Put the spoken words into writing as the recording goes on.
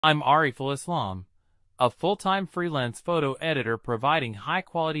I'm Ariful Islam, a full-time freelance photo editor providing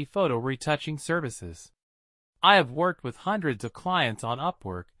high-quality photo retouching services. I have worked with hundreds of clients on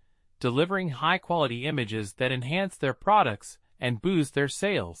Upwork, delivering high-quality images that enhance their products and boost their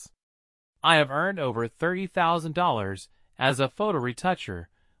sales. I have earned over $30,000 as a photo retoucher,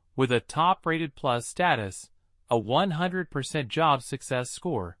 with a top-rated plus status, a 100% job success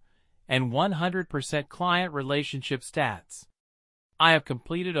score, and 100% client relationship stats. I have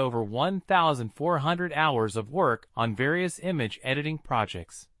completed over 1,400 hours of work on various image editing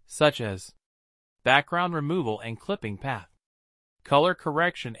projects, such as background removal and clipping path, color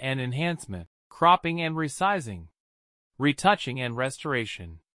correction and enhancement, cropping and resizing, retouching and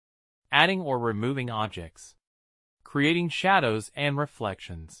restoration, adding or removing objects, creating shadows and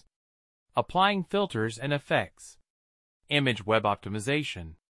reflections, applying filters and effects, image web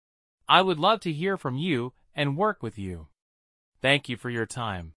optimization. I would love to hear from you and work with you. Thank you for your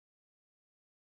time.